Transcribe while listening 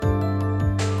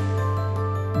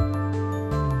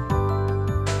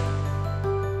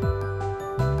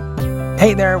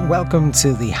Hey there, welcome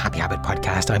to the Happy Habit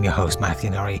Podcast. I'm your host,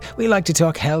 Matthew Norrie. We like to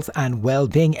talk health and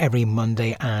well-being every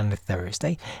Monday and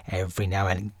Thursday. Every now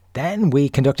and then we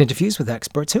conduct interviews with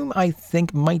experts whom I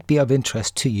think might be of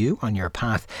interest to you on your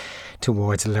path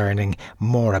towards learning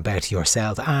more about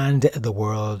yourself and the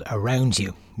world around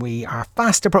you. We are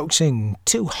fast approaching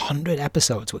 200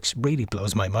 episodes, which really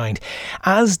blows my mind,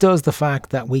 as does the fact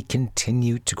that we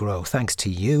continue to grow. Thanks to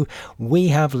you, we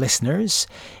have listeners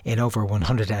in over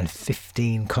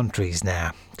 115 countries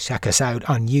now. Check us out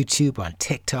on YouTube, on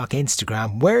TikTok,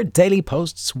 Instagram, where daily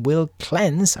posts will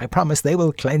cleanse. I promise they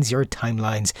will cleanse your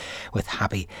timelines with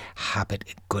happy habit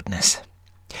goodness.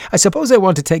 I suppose I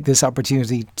want to take this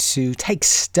opportunity to take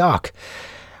stock.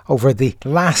 Over the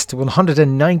last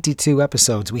 192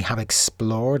 episodes, we have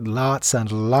explored lots and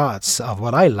lots of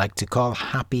what I like to call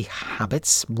happy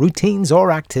habits, routines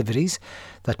or activities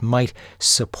that might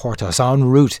support us en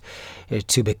route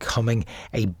to becoming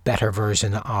a better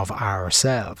version of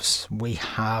ourselves. We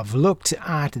have looked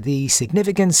at the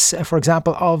significance, for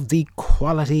example, of the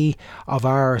quality of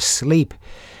our sleep.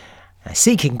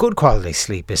 Seeking good quality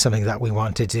sleep is something that we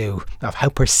want to do, of how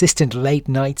persistent late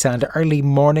nights and early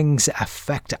mornings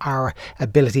affect our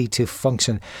ability to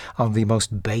function on the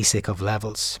most basic of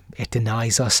levels. It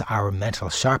denies us our mental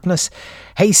sharpness,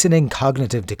 hastening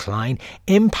cognitive decline,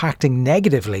 impacting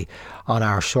negatively on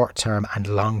our short-term and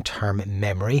long-term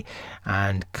memory,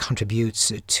 and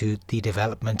contributes to the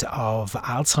development of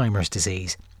Alzheimer's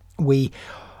disease. We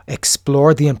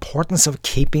explore the importance of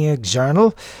keeping a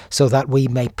journal so that we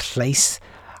may place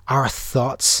our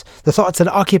thoughts, the thoughts that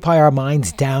occupy our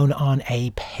minds, down on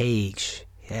a page.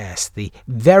 Yes, the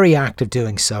very act of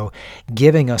doing so,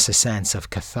 giving us a sense of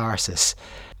catharsis,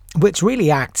 which really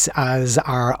acts as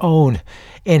our own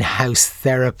in-house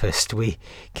therapist. We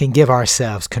can give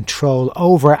ourselves control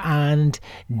over and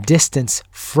distance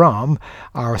from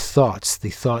our thoughts, the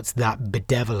thoughts that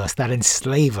bedevil us, that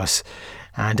enslave us,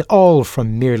 and all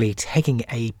from merely taking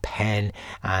a pen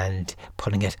and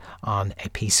putting it on a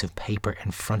piece of paper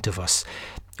in front of us.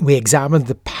 We examined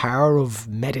the power of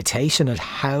meditation and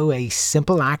how a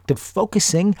simple act of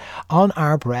focusing on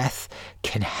our breath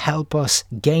can help us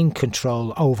gain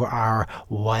control over our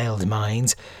wild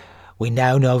minds. We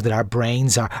now know that our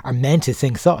brains are meant to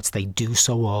think thoughts. They do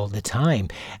so all the time.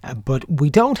 But we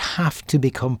don't have to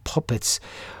become puppets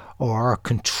or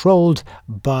controlled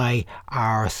by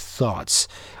our thoughts,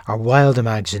 our wild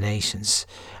imaginations,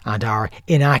 and our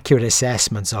inaccurate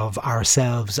assessments of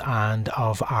ourselves and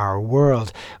of our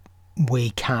world.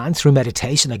 We can, through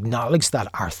meditation, acknowledge that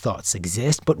our thoughts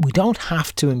exist, but we don't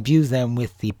have to imbue them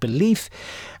with the belief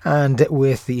and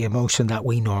with the emotion that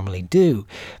we normally do.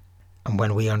 And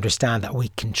when we understand that we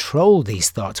control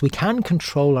these thoughts, we can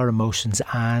control our emotions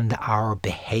and our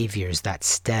behaviours that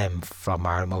stem from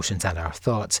our emotions and our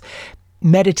thoughts.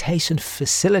 Meditation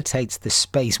facilitates the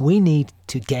space we need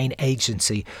to gain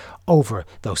agency over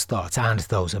those thoughts and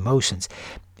those emotions.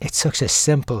 It's such a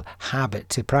simple habit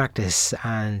to practice,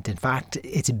 and in fact,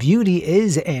 its beauty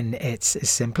is in its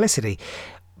simplicity.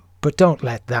 But don't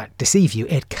let that deceive you.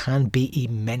 It can be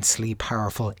immensely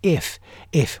powerful if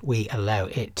we allow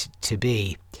it to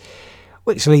be.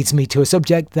 Which leads me to a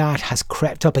subject that has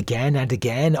crept up again and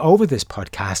again over this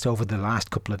podcast over the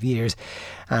last couple of years,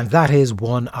 and that is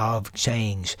one of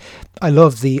change. I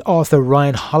love the author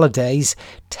Ryan Holiday's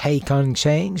take on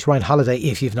change. Ryan Holiday,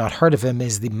 if you've not heard of him,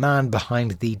 is the man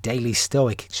behind the Daily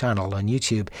Stoic channel on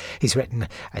YouTube. He's written,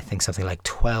 I think, something like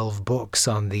 12 books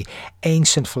on the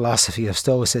ancient philosophy of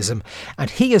Stoicism,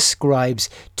 and he ascribes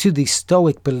to the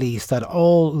Stoic belief that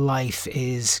all life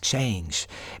is change.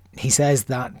 He says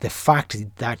that the fact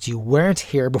that you weren't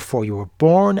here before you were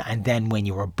born, and then when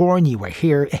you were born you were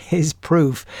here, is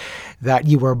proof that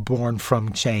you were born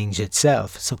from change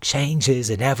itself. So change is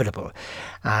inevitable.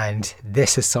 And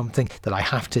this is something that I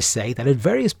have to say that at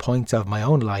various points of my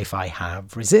own life I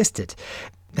have resisted.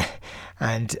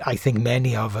 And I think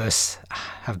many of us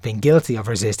have been guilty of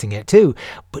resisting it too.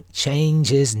 But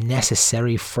change is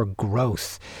necessary for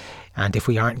growth. And if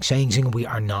we aren't changing, we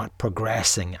are not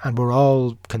progressing. And we're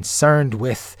all concerned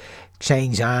with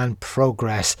change and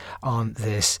progress on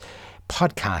this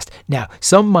podcast. Now,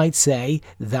 some might say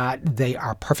that they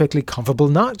are perfectly comfortable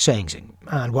not changing.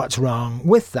 And what's wrong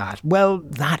with that? Well,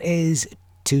 that is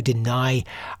to deny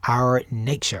our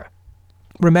nature.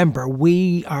 Remember,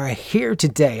 we are here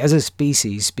today as a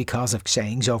species because of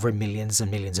change over millions and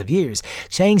millions of years.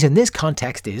 Change in this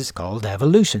context is called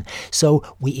evolution. So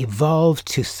we evolved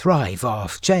to thrive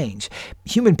off change.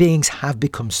 Human beings have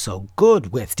become so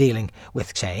good with dealing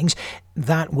with change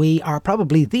that we are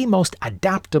probably the most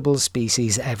adaptable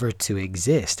species ever to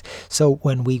exist. So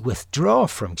when we withdraw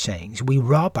from change, we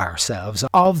rob ourselves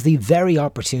of the very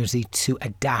opportunity to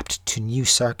adapt to new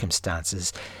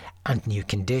circumstances and new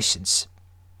conditions.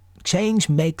 Change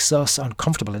makes us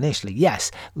uncomfortable initially, yes,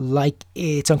 like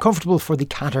it's uncomfortable for the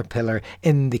caterpillar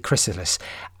in the chrysalis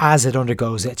as it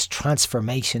undergoes its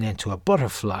transformation into a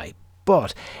butterfly.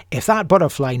 But if that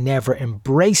butterfly never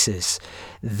embraces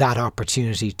that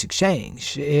opportunity to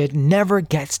change, it never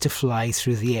gets to fly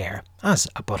through the air as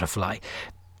a butterfly.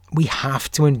 We have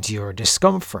to endure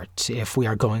discomfort if we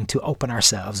are going to open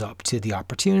ourselves up to the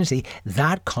opportunity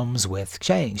that comes with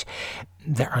change.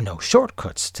 There are no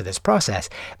shortcuts to this process.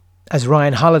 As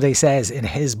Ryan Holiday says in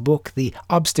his book, The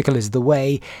Obstacle is the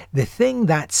Way, the thing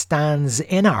that stands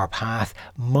in our path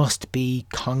must be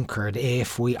conquered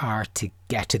if we are to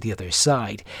get to the other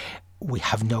side. We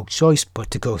have no choice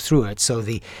but to go through it. So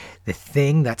the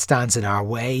thing that stands in our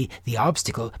way, the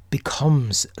obstacle,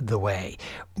 becomes the way.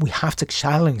 We have to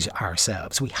challenge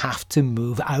ourselves. We have to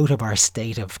move out of our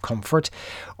state of comfort,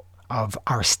 of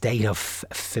our state of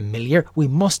familiar. We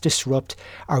must disrupt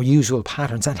our usual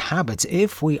patterns and habits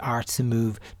if we are to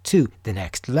move to the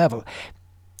next level.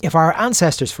 If our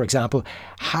ancestors, for example,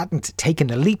 hadn't taken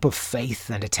a leap of faith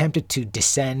and attempted to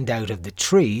descend out of the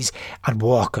trees and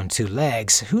walk on two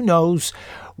legs, who knows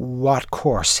what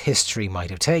course history might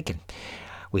have taken.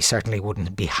 We certainly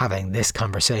wouldn't be having this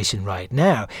conversation right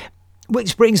now.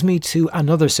 Which brings me to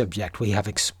another subject we have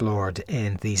explored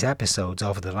in these episodes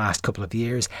over the last couple of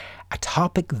years, a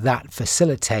topic that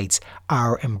facilitates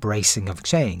our embracing of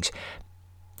change,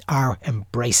 our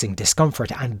embracing discomfort,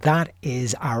 and that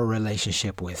is our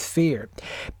relationship with fear.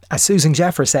 As Susan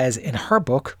Jeffers says in her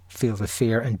book, Feel the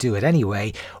Fear and Do It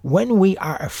Anyway, when we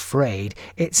are afraid,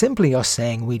 it's simply us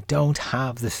saying we don't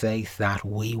have the faith that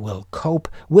we will cope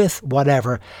with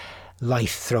whatever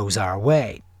life throws our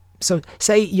way. So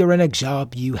say you're in a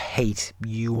job you hate,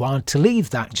 you want to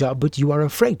leave that job, but you are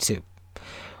afraid to.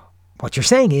 What you're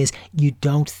saying is you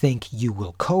don't think you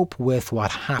will cope with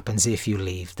what happens if you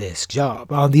leave this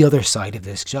job. On the other side of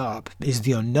this job is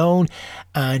the unknown,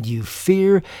 and you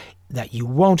fear that you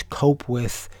won't cope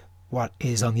with what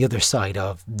is on the other side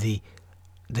of the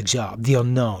job, the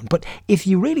unknown. But if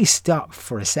you really stop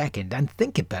for a second and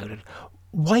think about it,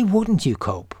 why wouldn't you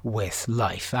cope with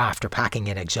life after packing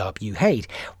in a job you hate?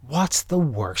 What's the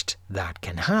worst that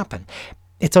can happen?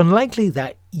 It's unlikely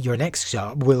that your next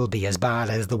job will be as bad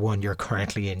as the one you're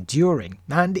currently enduring.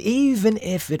 And even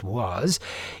if it was,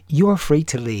 you're free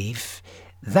to leave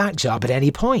that job at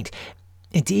any point.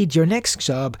 Indeed, your next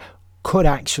job could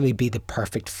actually be the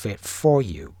perfect fit for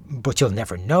you, but you'll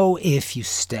never know if you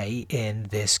stay in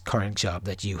this current job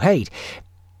that you hate.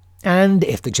 And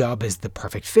if the job is the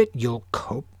perfect fit, you'll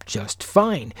cope just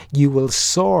fine. You will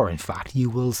soar, in fact, you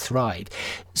will thrive.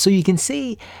 So you can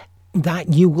see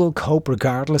that you will cope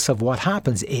regardless of what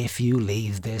happens if you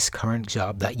leave this current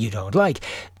job that you don't like.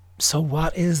 So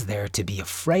what is there to be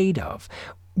afraid of?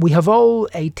 We have all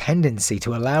a tendency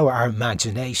to allow our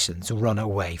imaginations to run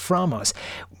away from us.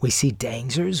 We see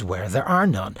dangers where there are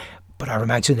none. But our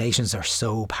imaginations are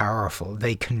so powerful,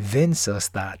 they convince us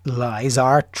that lies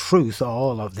are truth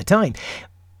all of the time.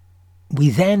 We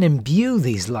then imbue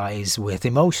these lies with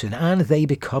emotion, and they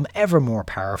become ever more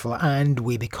powerful, and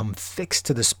we become fixed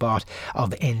to the spot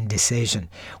of indecision.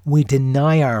 We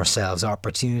deny ourselves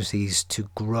opportunities to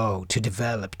grow, to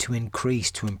develop, to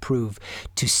increase, to improve,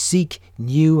 to seek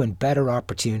new and better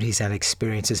opportunities and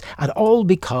experiences, and all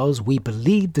because we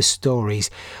believe the stories,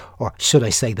 or should I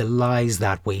say the lies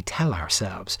that we tell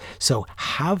ourselves. So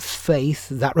have faith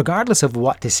that regardless of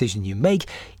what decision you make,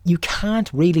 you can't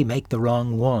really make the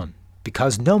wrong one.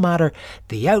 Because no matter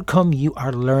the outcome, you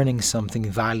are learning something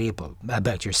valuable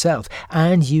about yourself,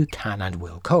 and you can and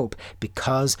will cope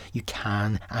because you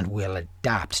can and will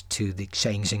adapt to the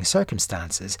changing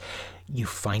circumstances you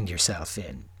find yourself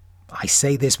in. I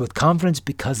say this with confidence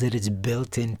because it is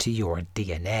built into your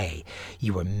DNA.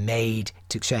 You were made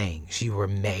to change. You were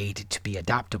made to be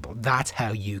adaptable. That's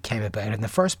how you came about in the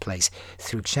first place,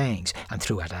 through change and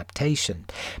through adaptation.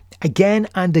 Again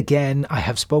and again, I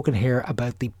have spoken here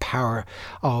about the power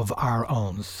of our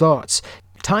own thoughts.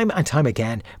 Time and time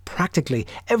again, practically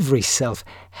every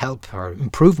self-help or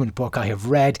improvement book I have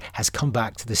read has come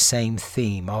back to the same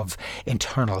theme of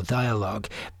internal dialogue.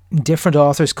 Different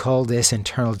authors call this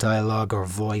internal dialogue or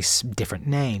voice different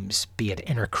names, be it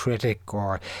inner critic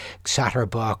or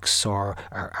chatterbox or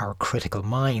our critical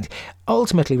mind.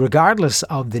 Ultimately, regardless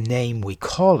of the name we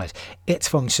call it, its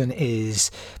function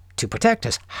is to protect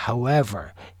us.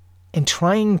 However, in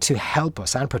trying to help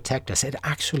us and protect us, it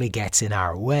actually gets in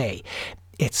our way.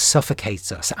 It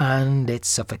suffocates us and it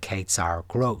suffocates our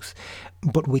growth.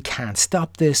 But we can't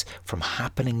stop this from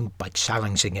happening by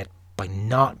challenging it, by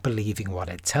not believing what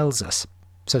it tells us.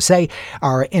 So say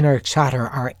our inner chatter,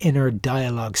 our inner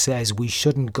dialogue says we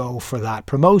shouldn't go for that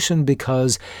promotion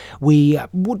because we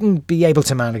wouldn't be able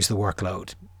to manage the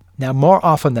workload. Now, more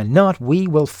often than not, we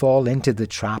will fall into the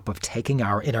trap of taking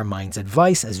our inner mind's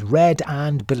advice as read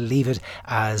and believe it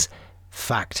as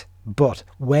fact. But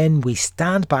when we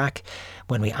stand back,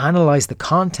 when we analyse the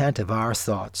content of our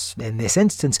thoughts, in this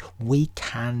instance, we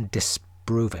can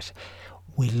disprove it.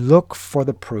 We look for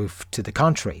the proof to the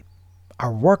contrary.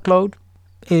 Our workload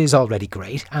is already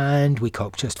great and we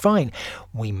cope just fine.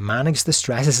 We manage the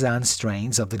stresses and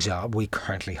strains of the job we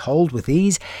currently hold with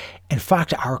ease. In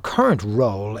fact, our current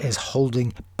role is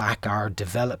holding back our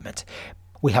development.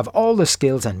 We have all the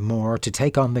skills and more to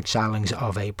take on the challenge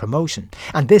of a promotion.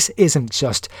 And this isn't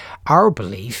just our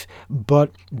belief,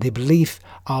 but the belief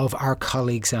of our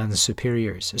colleagues and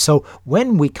superiors. So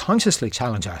when we consciously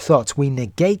challenge our thoughts, we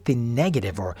negate the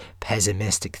negative or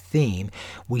pessimistic theme.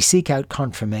 We seek out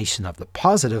confirmation of the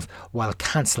positive while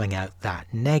cancelling out that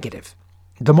negative.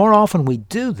 The more often we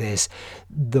do this,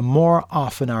 the more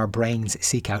often our brains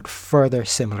seek out further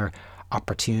similar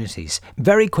opportunities.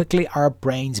 Very quickly, our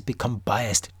brains become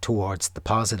biased towards the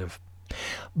positive.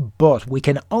 But we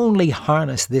can only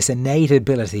harness this innate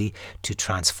ability to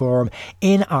transform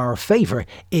in our favour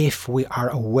if we are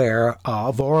aware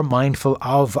of or mindful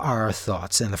of our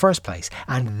thoughts in the first place.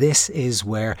 And this is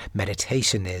where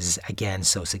meditation is again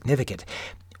so significant.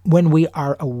 When we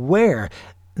are aware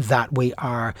that we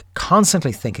are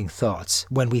constantly thinking thoughts,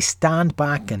 when we stand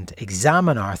back and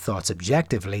examine our thoughts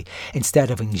objectively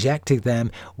instead of injecting them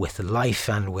with life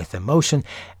and with emotion,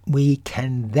 we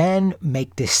can then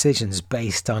make decisions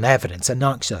based on evidence and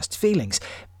not just feelings.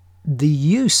 The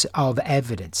use of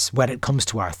evidence when it comes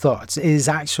to our thoughts is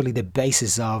actually the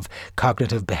basis of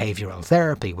cognitive behavioural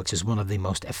therapy, which is one of the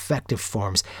most effective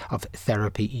forms of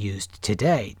therapy used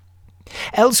today.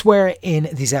 Elsewhere in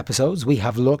these episodes, we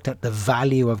have looked at the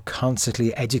value of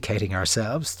constantly educating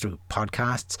ourselves through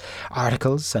podcasts,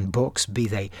 articles and books, be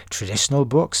they traditional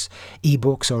books,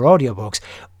 ebooks or audiobooks.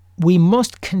 We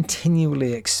must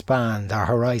continually expand our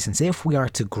horizons if we are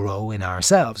to grow in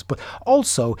ourselves. But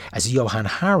also, as Johann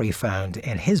Hari found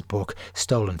in his book,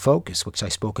 Stolen Focus, which I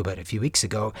spoke about a few weeks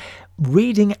ago,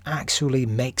 reading actually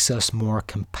makes us more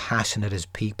compassionate as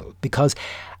people, because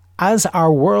as our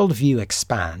worldview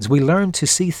expands, we learn to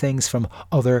see things from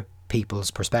other people's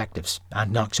perspectives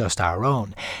and not just our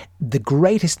own. The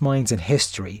greatest minds in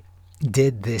history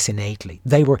did this innately.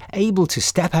 They were able to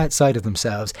step outside of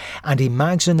themselves and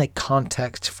imagine a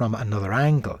context from another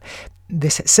angle.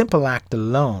 This simple act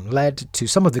alone led to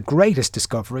some of the greatest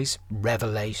discoveries,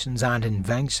 revelations and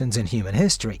inventions in human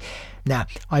history. Now,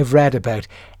 I've read about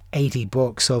 80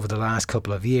 books over the last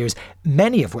couple of years,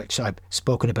 many of which I've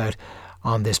spoken about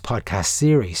on this podcast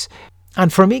series.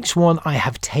 And from each one I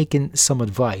have taken some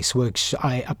advice which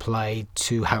I apply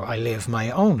to how I live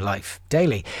my own life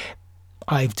daily.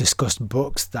 I've discussed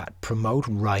books that promote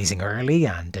rising early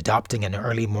and adopting an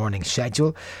early morning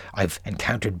schedule. I've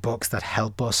encountered books that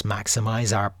help us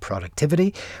maximise our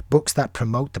productivity, books that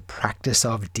promote the practice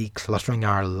of decluttering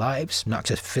our lives, not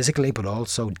just physically but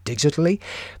also digitally.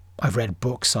 I've read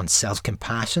books on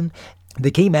self-compassion, the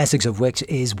key message of which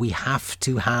is we have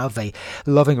to have a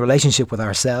loving relationship with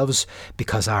ourselves,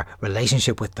 because our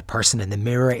relationship with the person in the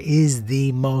mirror is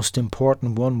the most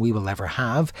important one we will ever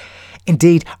have.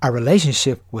 Indeed, our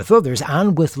relationship with others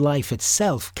and with life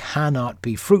itself cannot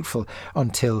be fruitful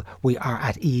until we are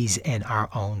at ease in our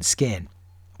own skin.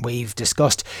 We've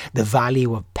discussed the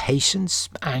value of patience,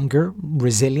 anger,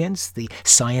 resilience, the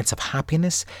science of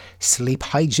happiness, sleep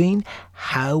hygiene,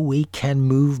 how we can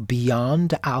move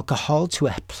beyond alcohol to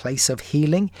a place of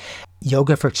healing,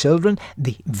 yoga for children,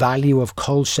 the value of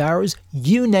cold showers.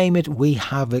 You name it, we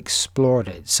have explored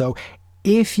it. So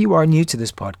if you are new to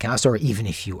this podcast, or even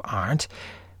if you aren't,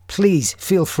 please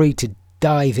feel free to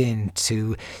dive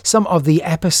into some of the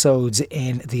episodes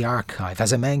in the archive.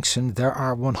 As I mentioned, there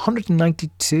are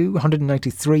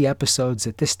 193 episodes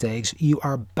at this stage. You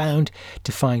are bound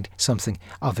to find something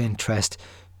of interest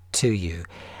to you.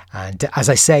 And as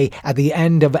I say at the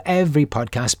end of every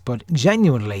podcast, but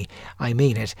genuinely, I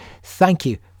mean it, thank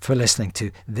you for listening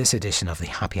to this edition of the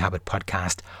Happy Habit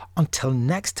Podcast. Until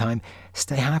next time,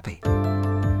 stay happy.